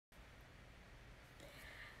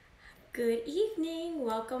Good evening.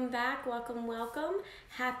 Welcome back. Welcome.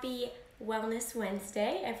 Happy Wellness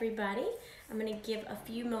Wednesday, everybody. I'm going to give a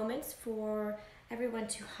few moments for everyone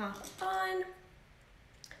to hop on.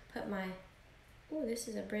 Put my, this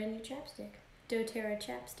is a brand new chapstick. doTERRA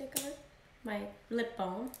chapstick on. My lip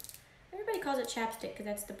balm. Everybody calls it chapstick because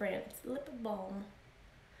that's the brand. It's lip balm.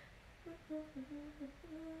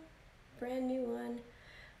 Brand new one.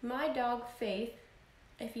 My dog Faith,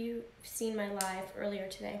 if you've seen my live earlier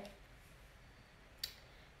today,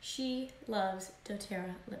 she loves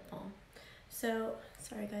doTERRA lip balm. So,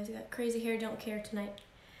 sorry guys, I got crazy hair, don't care tonight.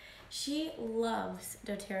 She loves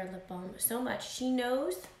doTERRA lip balm so much. She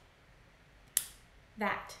knows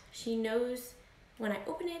that. She knows when I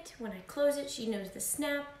open it, when I close it, she knows the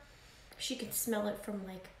snap. She can smell it from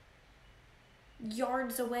like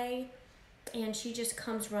yards away, and she just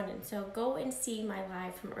comes running. So go and see my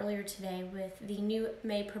live from earlier today with the new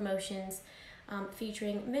May promotions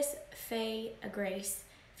featuring Miss Faith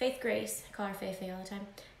Grace, I call her Faith all the time.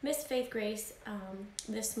 Miss Faith Grace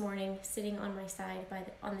this morning sitting on my side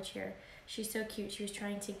on the chair. She's so cute. She was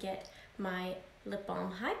trying to get my lip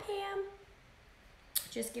balm. Hi Pam.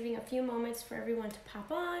 Just giving a few moments for everyone to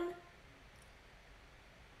pop on.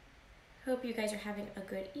 Hope you guys are having a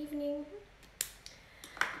good evening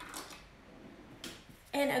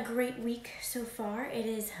and a great week so far. It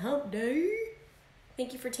is hump day.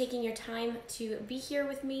 Thank you for taking your time to be here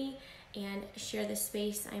with me and share this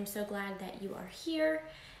space. I'm so glad that you are here,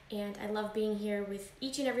 and I love being here with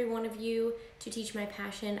each and every one of you to teach my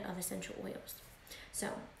passion of essential oils. So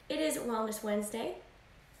it is Wellness Wednesday.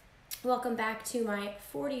 Welcome back to my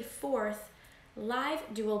 44th live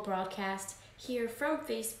dual broadcast here from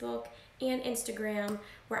Facebook and Instagram,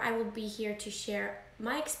 where I will be here to share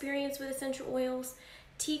my experience with essential oils,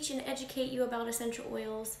 teach and educate you about essential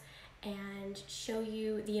oils, and show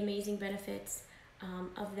you the amazing benefits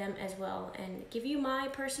of them as well, and give you my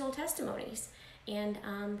personal testimonies and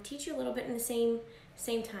teach you a little bit in the same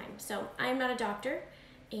time. So I'm not a doctor,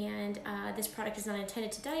 and this product is not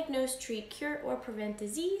intended to diagnose, treat, cure, or prevent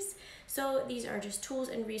disease. So these are just tools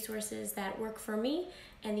and resources that work for me,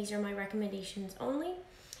 and these are my recommendations only.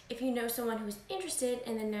 If you know someone who's interested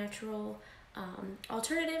in the natural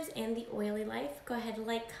alternatives and the oily life, go ahead,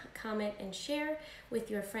 like, comment, and share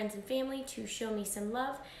with your friends and family to show me some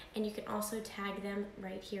love, and you can also tag them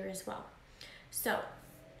right here as well. So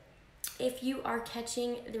if you are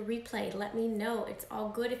catching the replay, let me know. It's all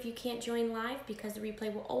good if you can't join live, because the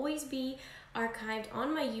replay will always be archived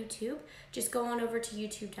on my YouTube. Just go on over to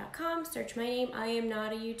youtube.com, search my name. I am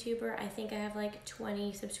not a YouTuber. I think I have like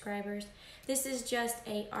 20 subscribers. This is just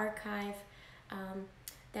a archive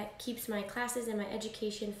that keeps my classes and my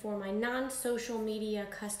education for my non-social media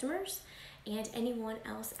customers and anyone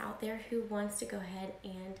else out there who wants to go ahead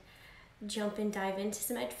and dive into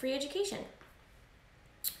some free education.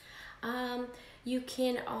 You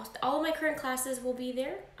can also, all of my current classes will be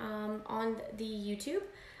there on the YouTube.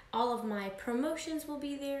 All of my promotions will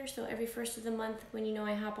be there. So every first of the month, when you know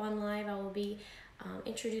I hop on live, I will be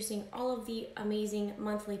introducing all of the amazing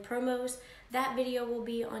monthly promos. That video will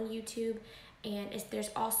be on YouTube. And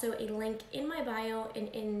there's also a link in my bio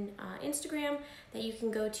in Instagram that you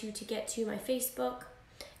can go to get to my Facebook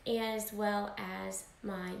as well as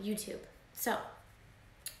my YouTube. So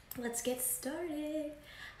let's get started.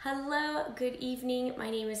 Hello, good evening.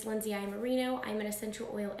 My name is Lindsay Marino. I'm an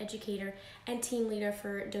essential oil educator and team leader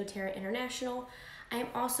for doTERRA International. I am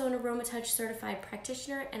also an AromaTouch certified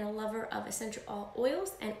practitioner and a lover of essential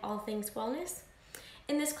oils and all things wellness.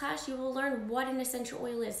 In this class, you will learn what an essential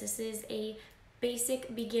oil is. This is a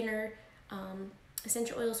basic beginner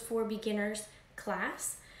essential oils for beginners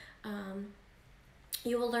class.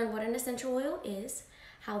 You will learn what an essential oil is,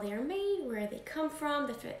 how they are made, where they come from,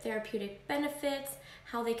 the therapeutic benefits,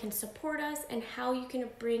 how they can support us, and how you can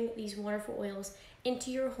bring these wonderful oils into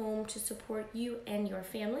your home to support you and your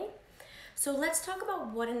family. So let's talk about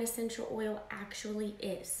what an essential oil actually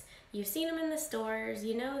is. You've seen them in the stores,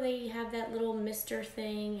 you know they have that little mister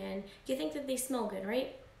thing, and you think that they smell good,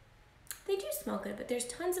 right? They do smell good, but there's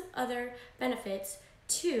tons of other benefits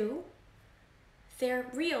to their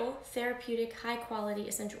real therapeutic, high quality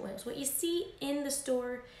essential oils. What you see in the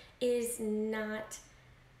store is not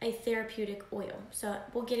a therapeutic oil. So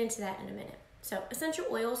we'll get into that in a minute. So essential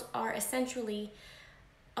oils are essentially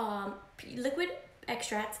liquid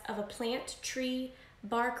extracts of a plant, tree,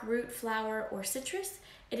 bark, root, flower, or citrus.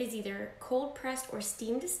 It is either cold pressed or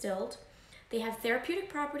steam distilled. They have therapeutic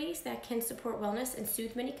properties that can support wellness and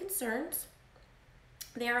soothe many concerns.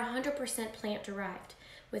 They are 100% plant derived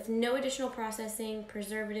with no additional processing,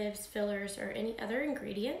 preservatives, fillers, or any other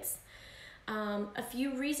ingredients. A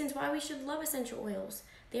few reasons why we should love essential oils.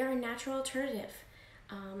 They are a natural alternative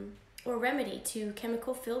or remedy to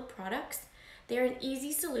chemical-filled products. They're an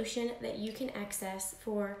easy solution that you can access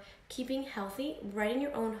for keeping healthy right in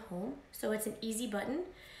your own home, so it's an easy button.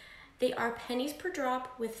 They are pennies per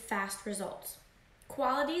drop with fast results.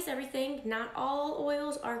 Quality is everything. Not all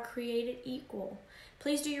oils are created equal.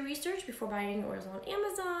 Please do your research before buying oils on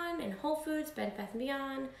Amazon and Whole Foods, Bed Bath &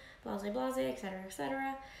 Beyond, blase, etc.,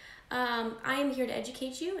 etc. I am here to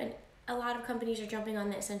educate you, and a lot of companies are jumping on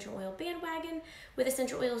the essential oil bandwagon. With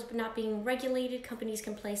essential oils not being regulated, companies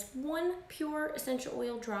can place one pure essential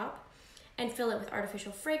oil drop and fill it with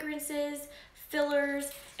artificial fragrances,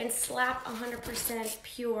 fillers, and slap 100%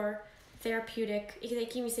 pure therapeutic. They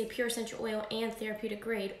can even say pure essential oil and therapeutic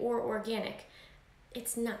grade or organic.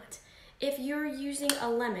 It's not. If you're using a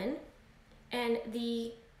lemon and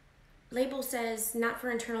the label says not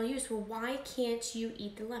for internal use, well, why can't you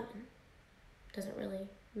eat the lemon? Doesn't really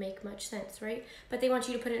make much sense, right? But they want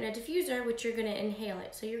you to put it in a diffuser, which you're going to inhale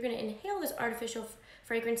it. So you're going to inhale those artificial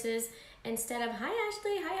fragrances instead of, hi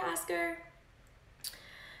Ashley, hi Oscar,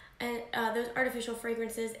 and those artificial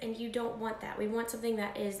fragrances, and you don't want that. We want something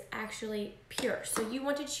that is actually pure. So you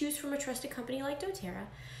want to choose from a trusted company like doTERRA.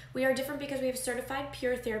 We are different because we have certified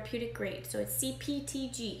pure therapeutic grade. So it's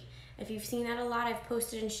CPTG. If you've seen that a lot, I've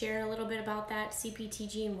posted and shared a little bit about that,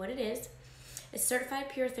 CPTG and what it is. It's certified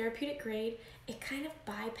pure therapeutic grade. It kind of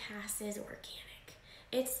bypasses organic.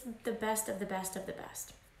 It's the best of the best of the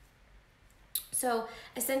best. So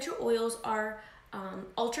essential oils are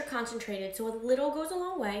ultra concentrated, so a little goes a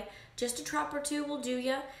long way. Just a drop or two will do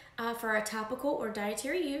ya for a topical or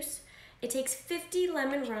dietary use. It takes 50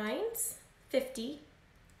 lemon rinds, 50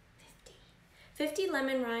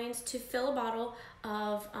 lemon rinds to fill a bottle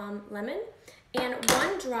of lemon, and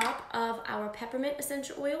 1 drop of our peppermint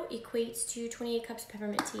essential oil equates to 28 cups of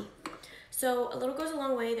peppermint tea. So a little goes a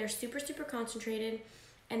long way. They're super, super concentrated,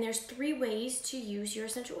 and there's 3 ways to use your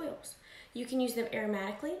essential oils. You can use them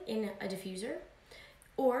aromatically in a diffuser,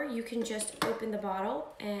 or you can just open the bottle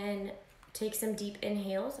and take some deep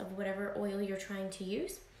inhales of whatever oil you're trying to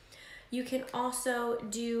use. You can also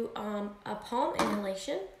do a palm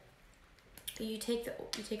inhalation. You take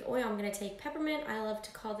oil. I'm going to take peppermint. I love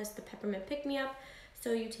to call this the peppermint pick-me-up.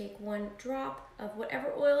 So you take 1 drop of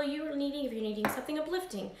whatever oil you're needing. If you're needing something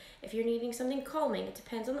uplifting, if you're needing something calming, it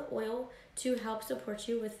depends on the oil to help support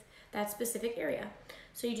you with that specific area.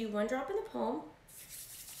 So you do 1 drop in the palm.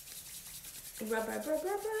 Rub, rub, rub, rub,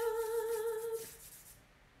 rub.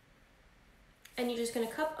 And you're just going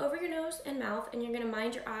to cup over your nose and mouth, and you're going to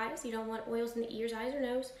mind your eyes. You don't want oils in the ears, eyes, or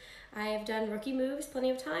nose. I have done rookie moves plenty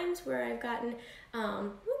of times where I've gotten,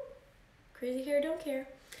 crazy hair, don't care,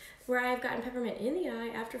 where I've gotten peppermint in the eye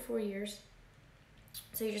after 4 years.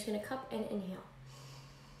 So you're just going to cup and inhale.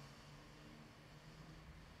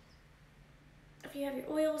 If you have your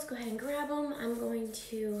oils, go ahead and grab them. I'm going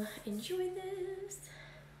to enjoy this.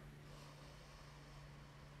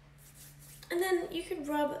 And then you could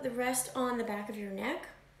rub the rest on the back of your neck.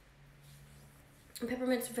 And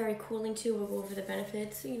peppermint's very cooling too. We'll go over the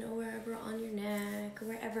benefits, you know, wherever on your neck,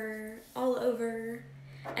 wherever, all over.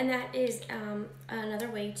 And that is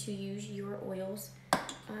another way to use your oils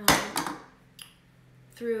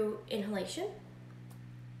through inhalation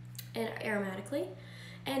and aromatically.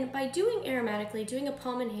 And by doing aromatically, doing a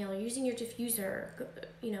palm inhale, using your diffuser,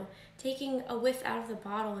 you know, taking a whiff out of the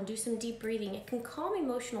bottle and do some deep breathing, it can calm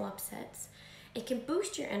emotional upsets. It can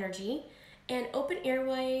boost your energy and open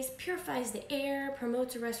airways, purifies the air,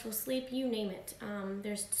 promotes a restful sleep, you name it.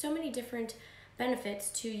 There's so many different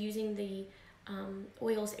benefits to using the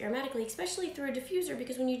oils aromatically, especially through a diffuser,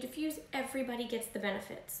 because when you diffuse, everybody gets the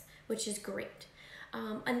benefits, which is great.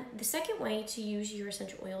 And the second way to use your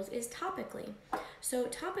essential oils is topically. So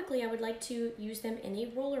topically, I would like to use them in a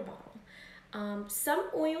roller bottle. Some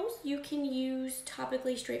oils you can use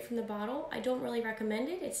topically straight from the bottle. I don't really recommend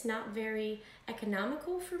it. It's not very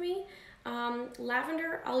economical for me.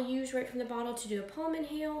 Lavender I'll use right from the bottle to do a palm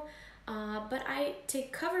inhale. But to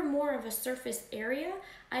cover more of a surface area,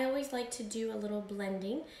 I always like to do a little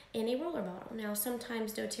blending in a roller bottle. Now,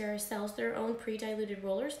 sometimes doTERRA sells their own pre-diluted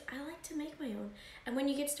rollers. I like to make my own. And when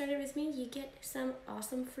you get started with me, you get some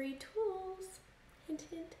awesome free tools. Hint,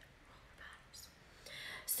 hint, roller bottles.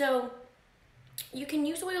 So you can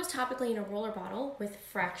use oils topically in a roller bottle with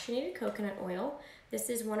fractionated coconut oil. This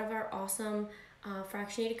is one of our awesome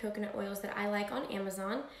fractionated coconut oils that I like on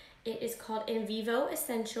Amazon. It is called In Vivo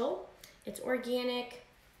Essential. It's organic,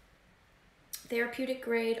 therapeutic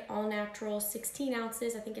grade, all natural, 16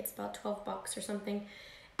 ounces. I think it's about $12 or something.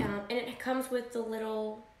 And it comes with the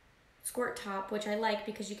little squirt top, which I like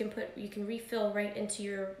because you can refill right into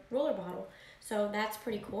your roller bottle. So that's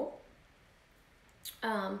pretty cool.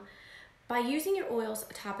 By using your oils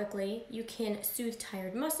topically, you can soothe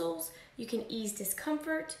tired muscles, you can ease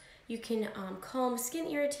discomfort, you can calm skin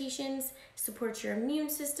irritations, support your immune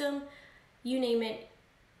system, you name it.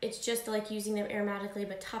 It's just like using them aromatically,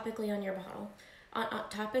 but topically on your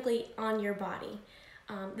topically on your body.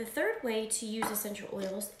 The third way to use essential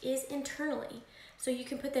oils is internally. So you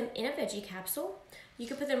can put them in a veggie capsule. You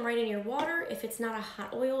can put them right in your water. If it's not a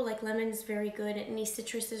hot oil, like lemon's very good. Any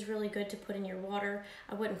citrus is really good to put in your water.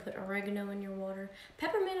 I wouldn't put oregano in your water.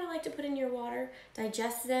 Peppermint I like to put in your water.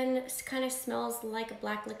 Digestion kind of smells like a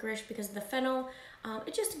black licorice because of the phenol.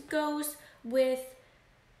 It just goes with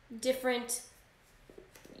different,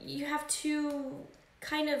 you have to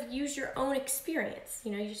kind of use your own experience.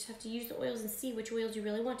 You know, you just have to use the oils and see which oils you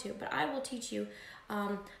really want to. But I will teach you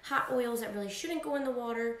hot oils that really shouldn't go in the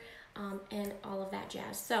water, and all of that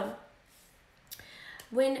jazz. So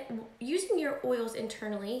when using your oils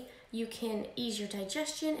internally, you can ease your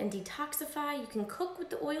digestion and detoxify. You can cook with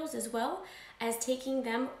the oils as well as taking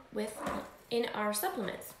them in our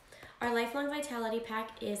supplements. Our Lifelong Vitality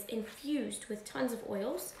Pack is infused with tons of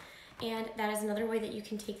oils, and that is another way that you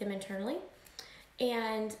can take them internally.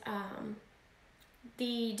 And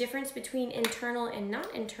the difference between internal and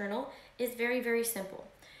not internal is very, very simple.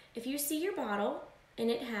 If you see your bottle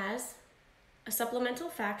and it has a supplemental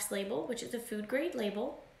facts label, which is a food grade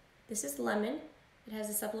label, this is lemon, it has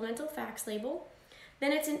a supplemental facts label,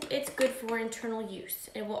 then it's good for internal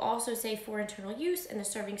use. It will also say for internal use and the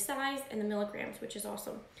serving size and the milligrams, which is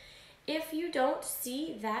awesome. If you don't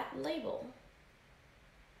see that label,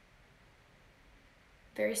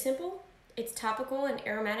 very simple, it's topical and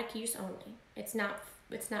aromatic use only. It's not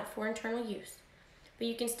for internal use. But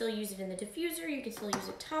you can still use it in the diffuser, you can still use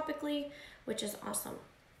it topically, which is awesome.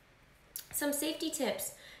 Some safety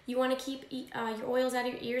tips. You want to keep your oils out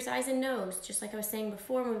of your ears, eyes, and nose, just like I was saying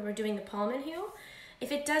before when we were doing the palm inhale.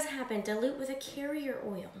 If it does happen, dilute with a carrier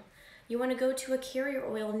oil. You want to go to a carrier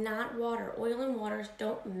oil, not water. Oil and water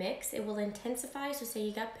don't mix. It will intensify. So say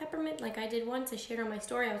you got peppermint, like I did once. I shared on my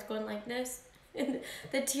story. I was going like this, and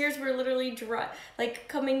the tears were literally dry, like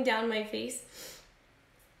coming down my face.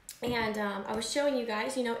 And I was showing you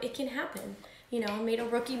guys, you know, it can happen. You know, I made a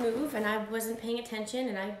rookie move and I wasn't paying attention,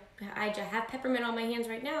 and I have peppermint on my hands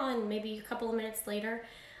right now, and maybe a couple of minutes later,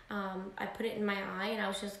 I put it in my eye and I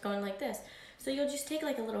was just going like this. So you'll just take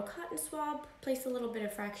like a little cotton swab, place a little bit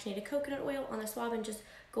of fractionated coconut oil on the swab and just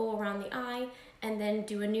go around the eye, and then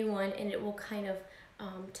do a new one, and it will kind of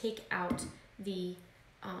take out the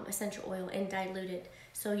essential oil and dilute it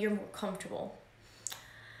so you're more comfortable.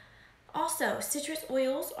 Also, citrus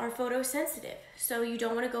oils are photosensitive, so you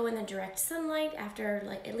don't want to go in the direct sunlight after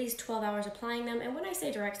like at least 12 hours applying them. And when I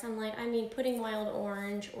say direct sunlight, I mean putting wild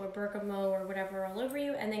orange or bergamot or whatever all over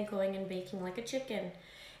you and then going and baking like a chicken.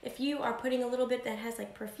 If you are putting a little bit that has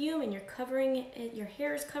like perfume and you're covering it, your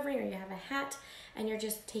hair is covering, or you have a hat and you're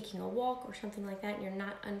just taking a walk or something like that and you're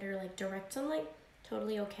not under like direct sunlight,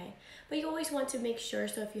 totally okay. But you always want to make sure,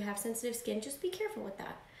 so if you have sensitive skin, just be careful with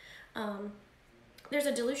that. There's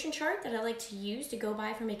a dilution chart that I like to use to go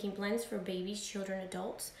by for making blends for babies, children,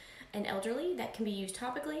 adults, and elderly that can be used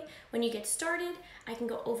topically. When you get started, I can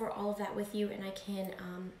go over all of that with you, and I can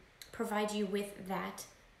provide you with that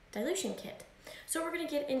dilution kit. So we're going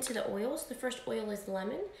to get into the oils. The first oil is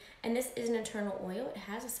lemon, and this is an internal oil. It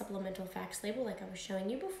has a supplemental facts label like I was showing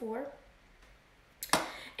you before.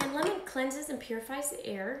 And lemon cleanses and purifies the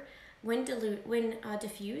air when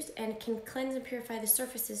diffused, and can cleanse and purify the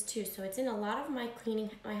surfaces too. So it's in a lot of my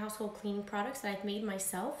household cleaning products that I've made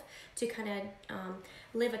myself to kind of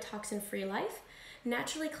live a toxin-free life.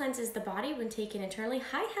 Naturally cleanses the body when taken internally.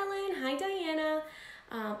 Hi Helen, hi Diana.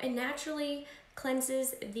 It naturally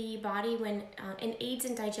cleanses the body and aids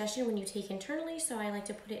in digestion when you take internally. So I like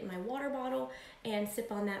to put it in my water bottle and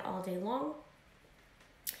sip on that all day long.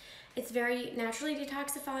 It's very naturally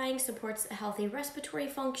detoxifying, supports a healthy respiratory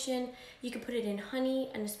function. You can put it in honey,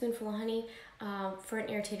 and a spoonful of honey for an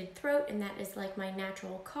irritated throat, and that is like my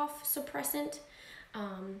natural cough suppressant.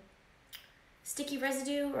 Sticky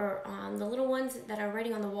residue, or the little ones that are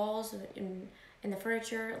writing on the walls in the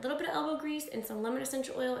furniture, a little bit of elbow grease and some lemon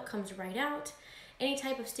essential oil, it comes right out. Any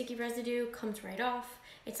type of sticky residue comes right off.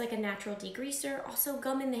 It's like a natural degreaser. Also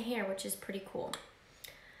gum in the hair, which is pretty cool.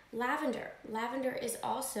 Lavender. Lavender is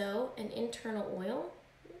also an internal oil.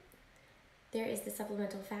 There is the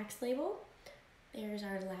supplemental facts label. There's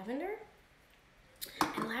our lavender.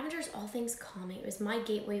 And lavender is all things calming. It was my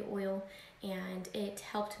gateway oil, and it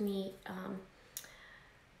helped me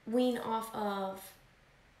wean off of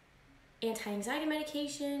anti-anxiety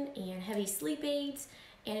medication and heavy sleep aids,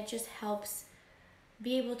 and it just helps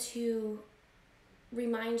be able to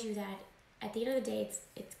remind you that at the end of the day,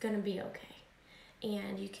 it's gonna be okay.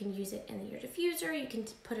 And you can use it in your diffuser. You can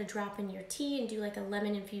put a drop in your tea and do like a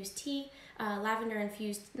lemon infused tea, lavender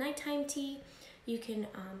infused nighttime tea. You can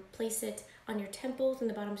place it on your temples and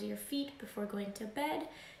the bottoms of your feet before going to bed.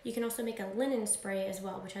 You can also make a linen spray as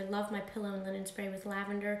well, which I love my pillow and linen spray with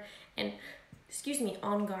lavender and,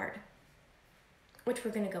 On Guard, which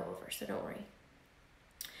we're gonna go over, so don't worry.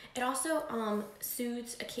 It also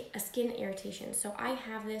soothes a skin irritation. So I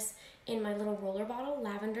have this in my little roller bottle,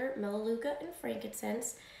 lavender, melaleuca, and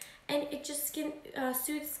frankincense, and it just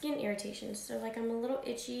soothes skin irritation. So like I'm a little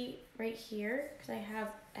itchy right here because I have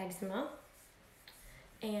eczema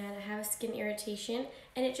and I have a skin irritation,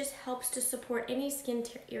 and it just helps to support any skin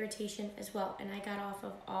irritation as well. And I got off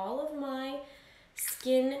of all of my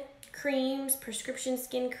skin creams, prescription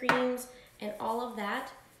skin creams, and all of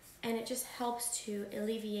that, and it just helps to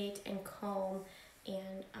alleviate and calm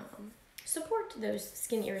and support those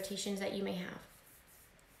skin irritations that you may have.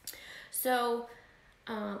 So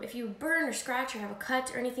if you burn or scratch or have a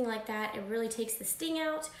cut or anything like that, it really takes the sting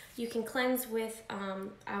out. You can cleanse with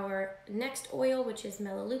our next oil, which is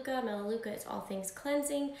melaleuca. Melaleuca is all things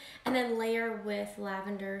cleansing, and then layer with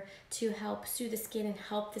lavender to help soothe the skin and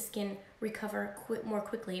help the skin recover more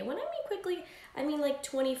quickly. And when I mean quickly, I mean like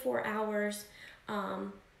 24 hours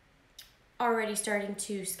already starting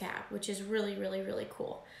to scab, which is really, really, really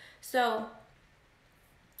cool. So,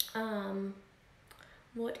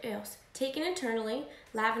 what else? Taken internally,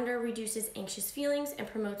 lavender reduces anxious feelings and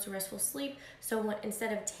promotes restful sleep. So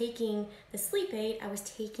instead of taking the sleep aid, I was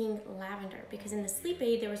taking lavender, because in the sleep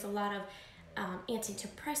aid there was a lot of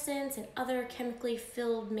antidepressants and other chemically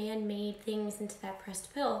filled man-made things into that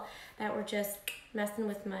pressed pill that were just messing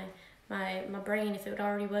with my brain if it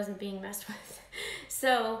already wasn't being messed with.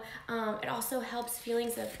 So it also helps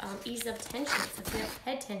feelings of ease of tension, so if you have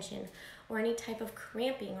head tension or any type of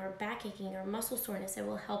cramping or back aching or muscle soreness, it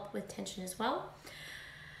will help with tension as well.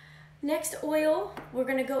 Next oil, we're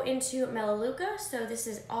gonna go into melaleuca. So this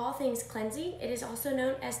is all things cleansing. It is also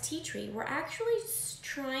known as tea tree. We're actually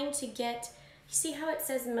trying to get, you see how it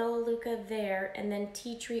says melaleuca there and then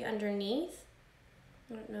tea tree underneath?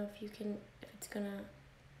 I don't know if you can, if it's gonna,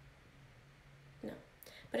 no.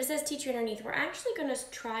 But it says tea tree underneath. We're actually gonna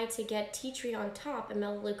try to get tea tree on top and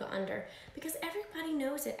melaleuca under, because everybody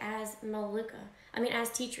knows it as melaleuca. I mean, as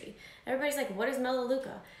tea tree. Everybody's like, what is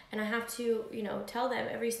melaleuca? And I have to, tell them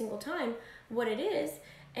every single time what it is.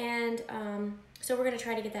 And so we're gonna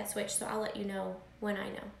try to get that switched. So I'll let you know when I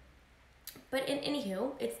know. But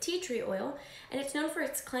anywho, it's tea tree oil, and it's known for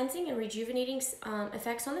its cleansing and rejuvenating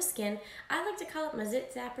effects on the skin. I like to call it my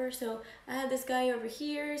zit zapper. So I have this guy over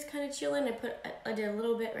here, he's kind of chilling. I did a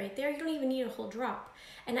little bit right there. You don't even need a whole drop.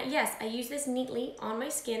 And yes, I use this neatly on my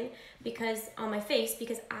skin, on my face,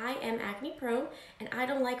 because I am acne prone and I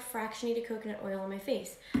don't like fractionated coconut oil on my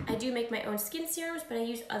face. I do make my own skin serums, but I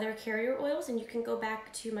use other carrier oils, and you can go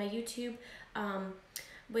back to my YouTube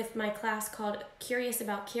with my class called Curious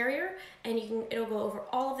About Carrier, and it'll go over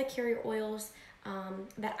all of the carrier oils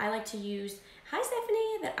that I like to use. Hi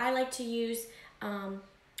Stephanie, that I like to use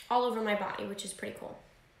all over my body, which is pretty cool.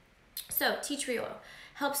 So tea tree oil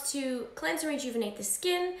helps to cleanse and rejuvenate the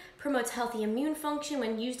skin, promotes healthy immune function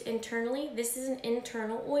when used internally. This is an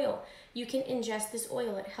internal oil. You can ingest this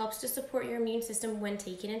oil. It helps to support your immune system when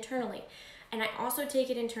taken internally. And I also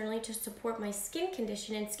take it internally to support my skin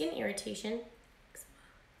condition and skin irritation.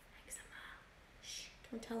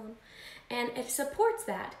 Don't tell them. And it supports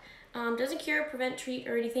that. Doesn't cure, prevent, treat,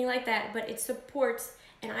 or anything like that, but it supports,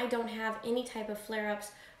 and I don't have any type of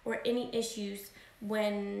flare-ups or any issues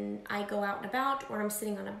when I go out and about, or I'm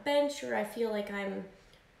sitting on a bench, or I feel like I'm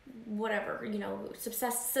whatever,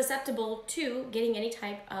 susceptible to getting any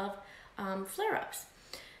type of flare-ups.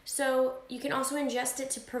 So you can also ingest it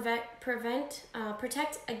to protect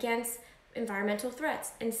against environmental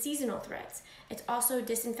threats and seasonal threats. It's also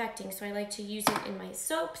disinfecting, so I like to use it in my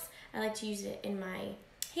soaps. I like to use it in my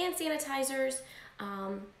hand sanitizers.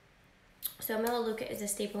 So melaleuca is a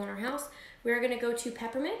staple in our house. We're gonna go to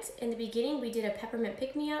peppermint. In the beginning, we did a peppermint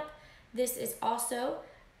pick-me-up. This is also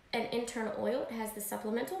an internal oil. It has the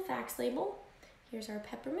supplemental facts label. Here's our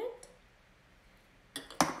peppermint.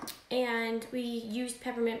 And we used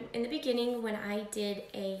peppermint in the beginning when I did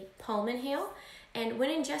a palm inhale. And when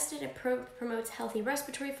ingested, it promotes healthy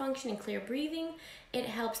respiratory function and clear breathing. It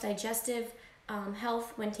helps digestive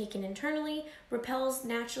health when taken internally, repels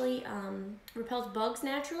bugs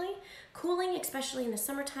naturally, cooling, especially in the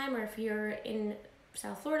summertime, or if you're in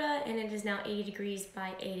South Florida and it is now 80 degrees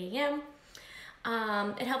by 8 a.m.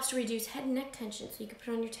 It helps to reduce head and neck tension, so you can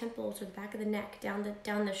put it on your temples or the back of the neck, down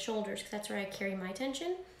the shoulders, because that's where I carry my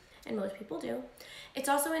tension, and most people do. It's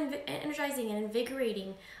also energizing and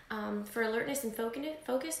invigorating for alertness and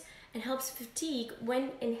focus, and helps fatigue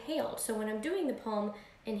when inhaled. So when I'm doing the palm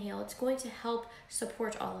inhale, it's going to help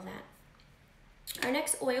support all of that. Our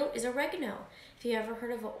next oil is oregano. If you ever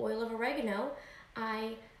heard of an oil of oregano,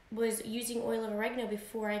 I was using oil of oregano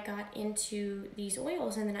before I got into these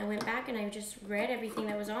oils, and then I went back and I just read everything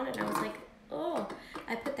that was on it, and I was like, oh,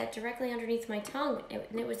 I put that directly underneath my tongue, and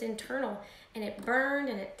it was internal, and it burned,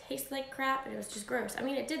 and it tasted like crap, and it was just gross. I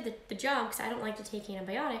mean, it did the job, because I don't like to take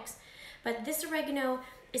antibiotics, but this oregano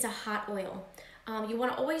is a hot oil. You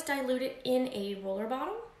want to always dilute it in a roller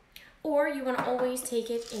bottle, or you want to always take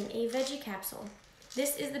it in a veggie capsule.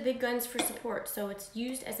 This is the big guns for support, so it's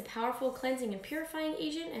used as a powerful cleansing and purifying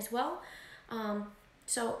agent as well.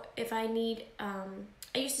 So if I need, I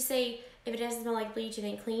used to say, if it doesn't smell like bleach, it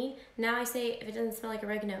ain't clean. Now I say, if it doesn't smell like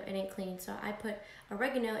oregano, it ain't clean. So I put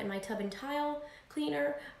oregano in my tub and tile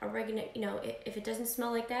cleaner. Oregano, you know, if it doesn't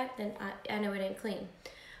smell like that, then I know it ain't clean.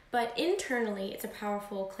 But internally, it's a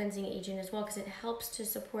powerful cleansing agent as well, because it helps to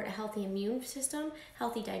support a healthy immune system,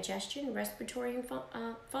 healthy digestion, respiratory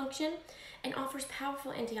function, and offers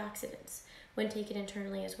powerful antioxidants when taken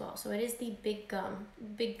internally as well. So it is the big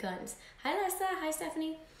guns. Hi Lessa, hi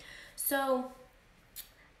Stephanie. So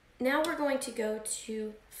now we're going to go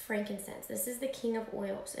to frankincense. This is the king of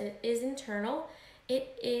oils. It is internal.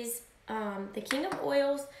 It is the king of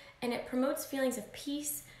oils, and it promotes feelings of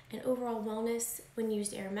peace and overall wellness when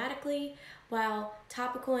used aromatically, while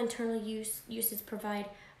topical internal uses provide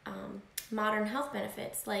modern health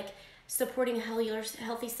benefits like supporting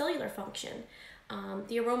healthy cellular function.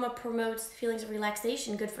 The aroma promotes feelings of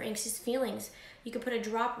relaxation, good for anxious feelings. You can put a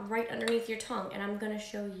drop right underneath your tongue, and I'm gonna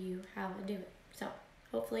show you how to do it. So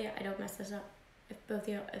hopefully I don't mess this up. If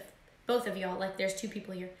both of y'all, like there's two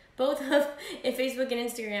people here, both of in Facebook and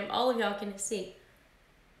Instagram, all of y'all can see.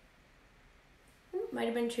 Might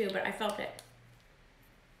have been two, but I felt it.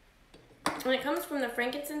 And it comes from the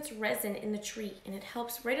frankincense resin in the tree, and it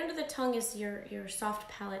helps right under the tongue is your soft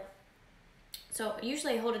palate. So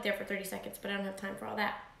usually I hold it there for 30 seconds, but I don't have time for all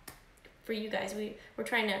that. For you guys, we're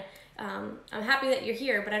trying to, I'm happy that you're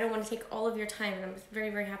here, but I don't want to take all of your time, and I'm very,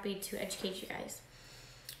 very happy to educate you guys.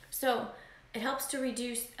 So it helps to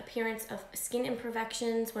reduce appearance of skin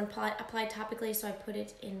imperfections when applied topically, so I put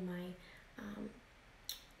it in my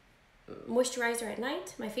moisturizer at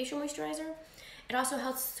night, my facial moisturizer. It also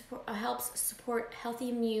helps support healthy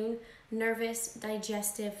immune, nervous,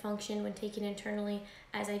 digestive function when taken internally,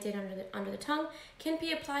 as I did under the tongue. Can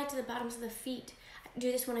be applied to the bottoms of the feet. I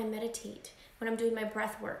do this when I meditate, when I'm doing my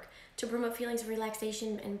breath work, to promote feelings of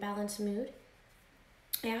relaxation and balanced mood.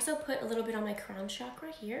 I also put a little bit on my crown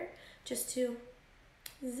chakra here, just to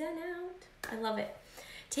zen out. I love it.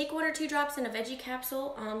 Take 1 or 2 drops in a veggie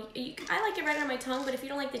capsule. I like it right on my tongue, but if you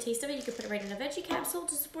don't like the taste of it, you can put it right in a veggie capsule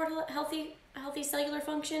to support healthy cellular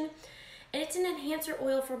function. And it's an enhancer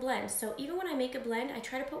oil for blends. So even when I make a blend, I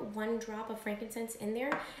try to put 1 drop of frankincense in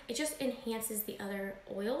there. It just enhances the other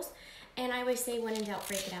oils. And I always say, when in doubt,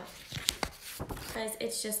 break it out, because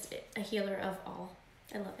it's just a healer of all.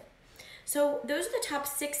 I love it. So those are the top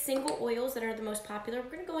 6 single oils that are the most popular.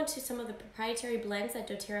 We're going to go into some of the proprietary blends that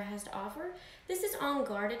doTERRA has to offer. This is On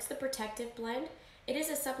Guard. It's the protective blend. It is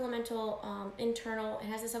a supplemental internal. It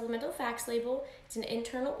has a supplemental facts label. It's an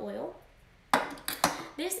internal oil.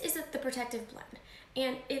 This is the protective blend,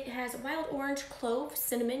 and it has wild orange, clove,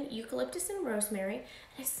 cinnamon, eucalyptus, and rosemary,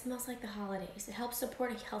 and it smells like the holidays. It helps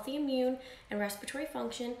support a healthy immune and respiratory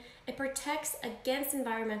function. It protects against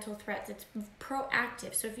environmental threats. It's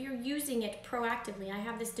proactive, so if you're using it proactively, I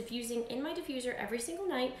have this diffusing in my diffuser every single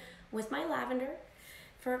night with my lavender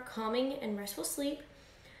for calming and restful sleep,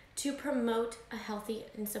 to promote a healthy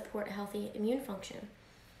and support a healthy immune function.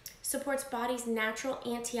 Supports body's natural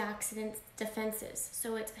antioxidant defenses,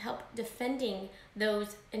 so it's help defending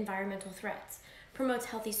those environmental threats. Promotes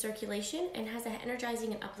healthy circulation and has an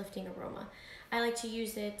energizing and uplifting aroma. I like to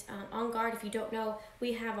use it On Guard. If you don't know,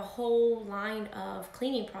 we have a whole line of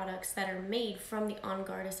cleaning products that are made from the On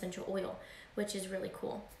Guard essential oil, which is really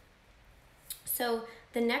cool. So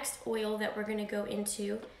the next oil that we're going to go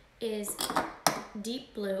into is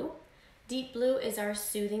Deep Blue. Deep Blue is our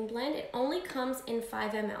soothing blend. It only comes in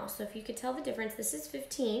 5 ml. So if you could tell the difference, this is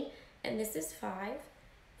 15 and this is 5.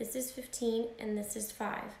 This is 15 and this is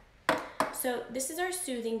 5. So this is our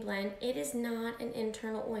soothing blend. It is not an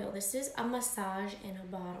internal oil. This is a massage in a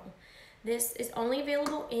bottle. This is only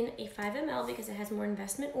available in a 5 ml because it has more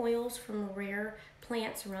investment oils from rare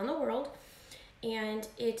plants around the world. and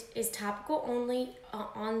it is topical only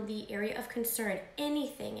on the area of concern.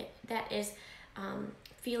 Anything that is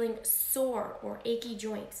feeling sore or achy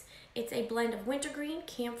joints. It's a blend of wintergreen,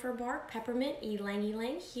 camphor bark, peppermint, ylang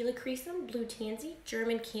ylang, helichrysum, blue tansy,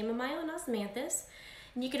 German chamomile, and osmanthus.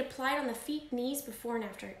 And you could apply it on the feet, knees before and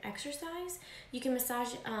after exercise. You can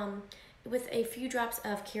massage with a few drops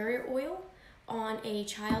of carrier oil on a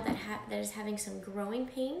child that is having some growing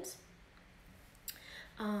pains.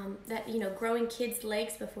 Growing kids'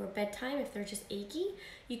 legs before bedtime if they're just achy.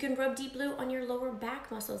 You can rub Deep Blue on your lower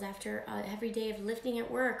back muscles after every day of lifting at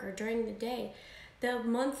work or during the day. The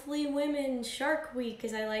monthly women Shark Week,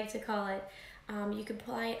 as I like to call it. You can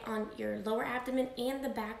apply it on your lower abdomen and the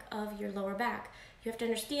back of your lower back. You have to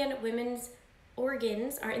understand women's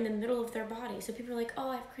organs are in the middle of their body. So people are like, oh,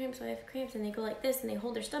 I have cramps, and they go like this and they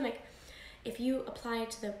hold their stomach. If you apply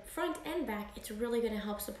it to the front and back, it's really going to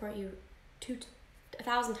help support you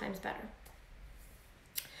 1,000 times better.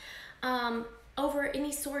 Over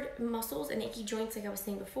any sore muscles and achy joints, like I was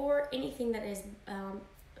saying before, anything that is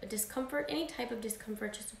discomfort, any type of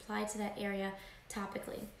discomfort, just apply to that area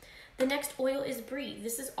topically. The next oil is Brie.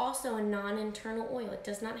 This is also a non-internal oil. It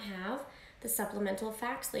does not have the supplemental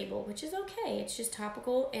facts label, which is okay. It's just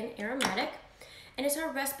topical and aromatic, and it's our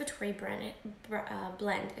respiratory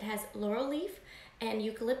blend. It has laurel leaf and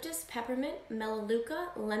eucalyptus, peppermint, melaleuca,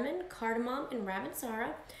 lemon, cardamom, and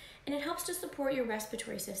ravensara, and it helps to support your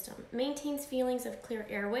respiratory system. Maintains feelings of clear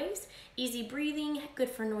airways, easy breathing, good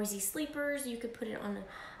for noisy sleepers. You could put it on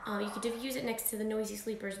you could diffuse it next to the noisy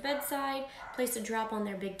sleeper's bedside, place a drop on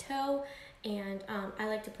their big toe, and I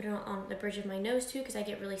like to put it on the bridge of my nose too because I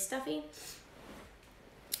get really stuffy.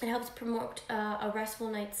 It helps promote a restful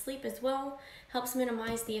night's sleep as well. Helps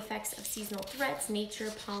minimize the effects of seasonal threats,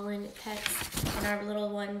 nature, pollen, pets, and our little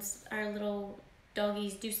ones, our little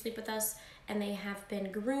doggies do sleep with us, and they have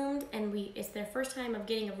been groomed, and it's their first time of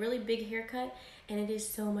getting a really big haircut, and it is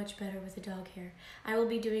so much better with the dog hair. I will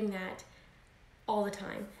be doing that all the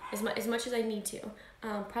time, as much as I need to.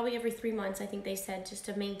 Probably every 3 months, I think they said, just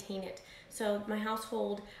to maintain it. So my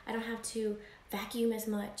household, I don't have to vacuum as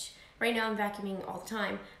much. Right now I'm vacuuming all the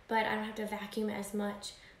time, but I don't have to vacuum as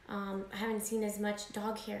much. I haven't seen as much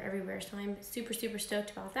dog hair everywhere, so I'm super, super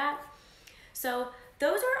stoked about that. So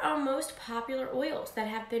those are our most popular oils that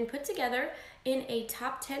have been put together in a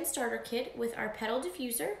top 10 starter kit with our petal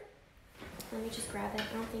diffuser. Let me just grab that.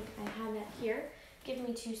 I don't think I have that here. Give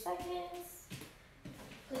me 2 seconds.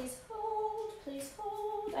 Please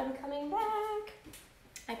hold. I'm coming back.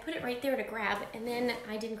 I put it right there to grab, and then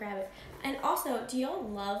I didn't grab it. And also, do y'all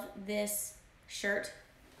love this shirt?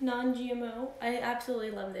 Non-GMO. I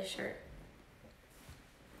absolutely love this shirt.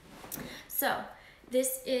 So,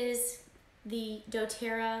 this is the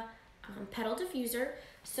doTERRA petal diffuser.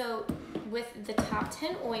 So, with the top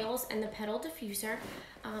 10 oils and the petal diffuser,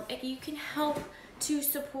 you can help to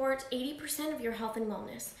support 80% of your health and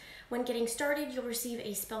wellness. When getting started, you'll receive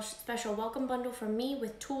a special welcome bundle from me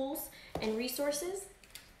with tools and resources.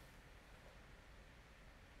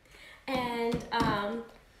 And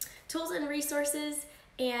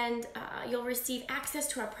you'll receive access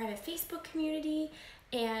to our private Facebook community,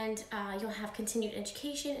 and you'll have continued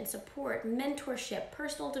education and support, mentorship,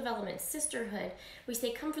 personal development, sisterhood. We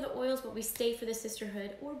say come for the oils, but we stay for the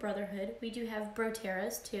sisterhood or brotherhood. We do have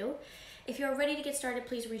broterras too. If you're ready to get started,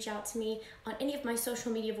 please reach out to me on any of my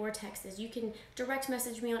social media vortexes. You can direct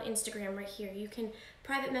message me on Instagram right here. You can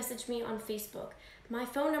private message me on Facebook. My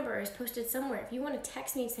phone number is posted somewhere. If you want to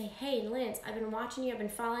text me and say, hey, Linz, I've been watching you, I've been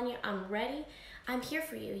following you, I'm ready, I'm here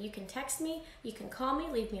for you. You can text me, you can call me,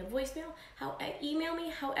 leave me a voicemail, email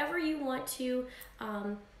me, however you want to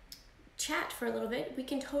chat for a little bit. We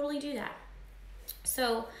can totally do that.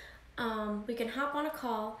 So we can hop on a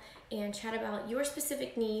call and chat about your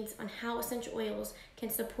specific needs on how essential oils can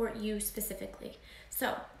support you specifically.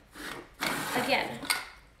 So again,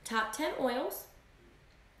 top 10 oils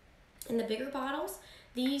in the bigger bottles,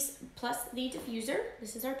 these plus the diffuser.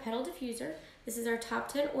 This is our petal diffuser. This is our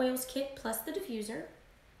top 10 oils kit plus the diffuser.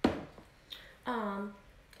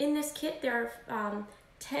 In this kit, there are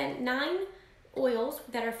 9 oils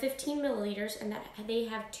that are 15 milliliters, and that they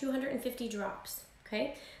have 250 drops.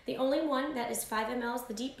 Okay, the only one that is 5 ml is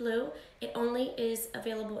the Deep Blue. It only is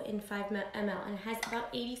available in 5 ml, and it has about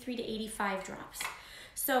 83 to 85 drops.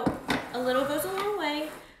 So a little goes a long way.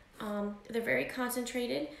 They're very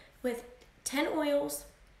concentrated with 10 oils,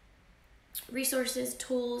 resources,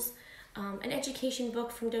 tools, an education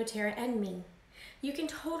book from doTERRA, and me. You can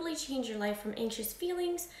totally change your life from anxious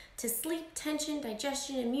feelings to sleep, tension,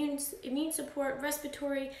 digestion, immune support,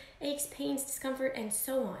 respiratory, aches, pains, discomfort, and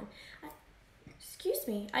so on. excuse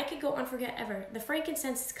me, I could go on forget ever. The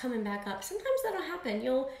frankincense is coming back up. Sometimes that'll happen.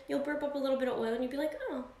 You'll burp up a little bit of oil and you'll be like,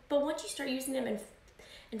 oh. But once you start using them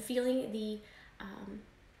and feeling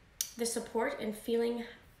the support and feeling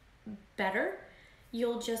better,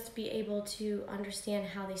 you'll just be able to understand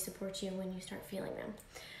how they support you when you start feeling them.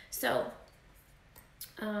 So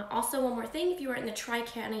also one more thing, if you are in the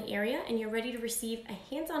Tri-County area and you're ready to receive a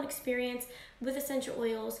hands-on experience with essential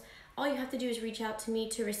oils, all you have to do is reach out to me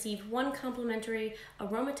to receive one complimentary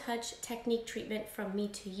Aroma Touch technique treatment from me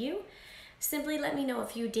to you. Simply let me know a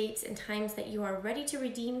few dates and times that you are ready to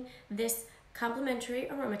redeem this complimentary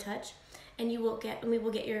Aroma Touch, and we will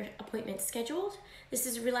get your appointment scheduled. This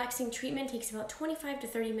is a relaxing treatment, takes about 25 to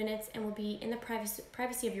 30 minutes, and will be in the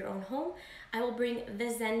privacy of your own home. I will bring the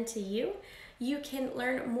Zen to you. You can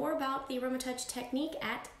learn more about the Aroma Touch technique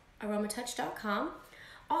at aromatouch.com.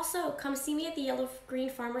 Also, come see me at the Yellow Green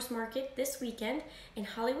Farmers Market this weekend in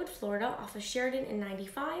Hollywood, Florida, off of Sheridan and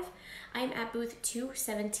 95. I am at booth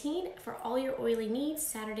 217 for all your oily needs,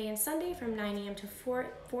 Saturday and Sunday from 9 a.m. to 4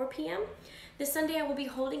 p.m. This Sunday, I will be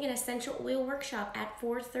holding an essential oil workshop at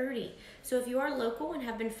 4:30. So if you are local and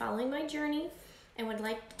have been following my journey and would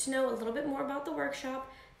like to know a little bit more about the workshop,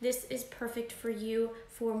 this is perfect for you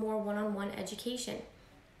for more one-on-one education.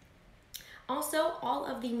 Also, all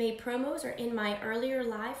of the May promos are in my earlier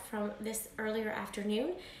live from this earlier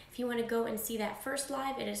afternoon. If you want to go and see that first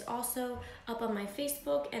live, it is also up on my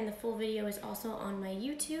Facebook, and the full video is also on my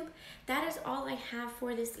YouTube. That is all I have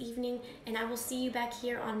for this evening, and I will see you back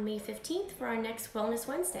here on May 15th for our next Wellness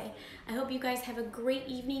Wednesday. I hope you guys have a great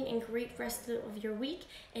evening and great rest of your week,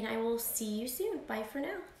 and I will see you soon. Bye for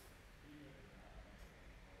now.